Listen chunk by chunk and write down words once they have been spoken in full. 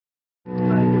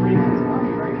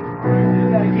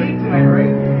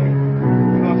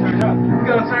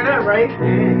right?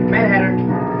 Madhatter.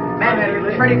 Madhatter.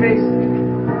 Freddyface.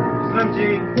 Slim G.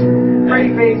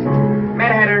 Freddyface.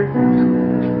 Madhatter.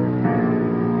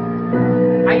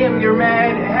 I am your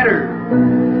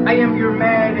Madhatter. I am your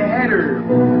Madhatter.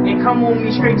 And come on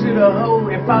me straight to the hole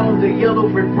and follow the yellow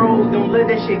brick road. Don't let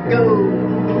that shit go.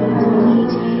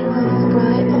 DJ was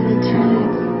brought on the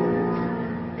track.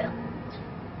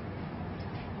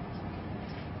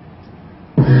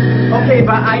 Okay,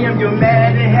 but I am your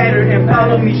Madhatter and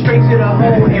follow me straight to the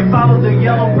hole and follow the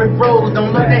yellow brick road.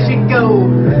 Don't let that shit go.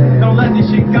 Don't let this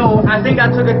shit go. I think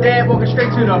I took a dab walking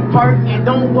straight to the park and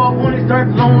don't walk on this dark,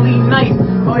 lonely night.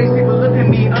 All these people look at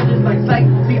me, I'm just like psych.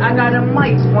 See, I got a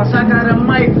mic. Once I got a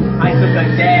mic, I took a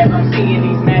dab. I'm seeing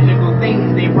these magical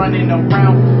things. They running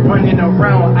around, running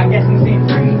around. I guess I'm seeing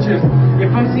creatures. If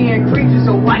I'm seeing creatures,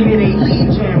 so why are they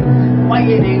legion? Why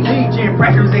are they legion?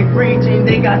 Rappers they preaching.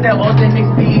 They got that authentic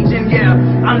speech. Yeah,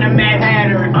 I'm the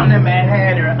Madhatter, I'm the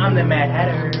Madhatter, I'm the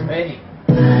Madhatter. Hey.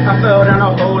 I fell down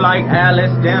a hole like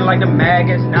Alice, then like the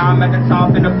maggots. Now I'm at the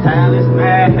top in the palace.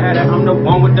 Madhatter, I'm the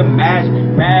one with the magic.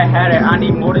 Madhatter, I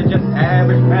need more than just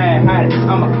average. Madhatter,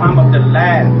 I'ma climb up the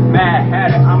ladder.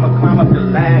 Madhatter, I'ma climb up the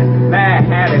ladder.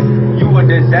 Madhatter, you a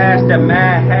disaster.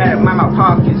 Madhatter, my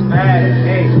pocket's fatter.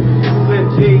 Hey, Slim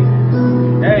G.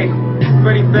 Hey,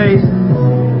 Freddyface.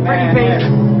 Freddyface.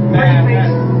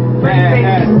 Freddyface.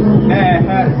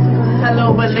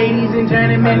 Hello, but ladies and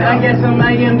gentlemen, I guess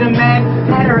I am the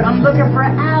Madhatter. I'm looking for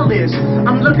Alice.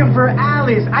 I'm looking for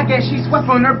Alice. I guess she swept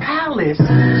on her palace.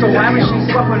 So why was she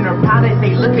swept on her palace?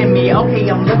 They look at me. Okay,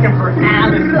 I'm looking for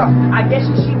Alice. I guess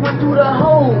she went through the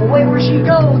hole. Wait, where'd she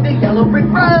go? The yellow brick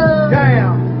road.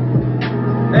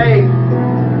 Damn. Hey,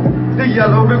 the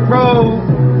yellow brick road.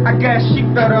 I guess she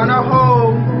fell down a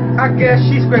hole. I guess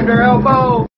she scraped her elbow.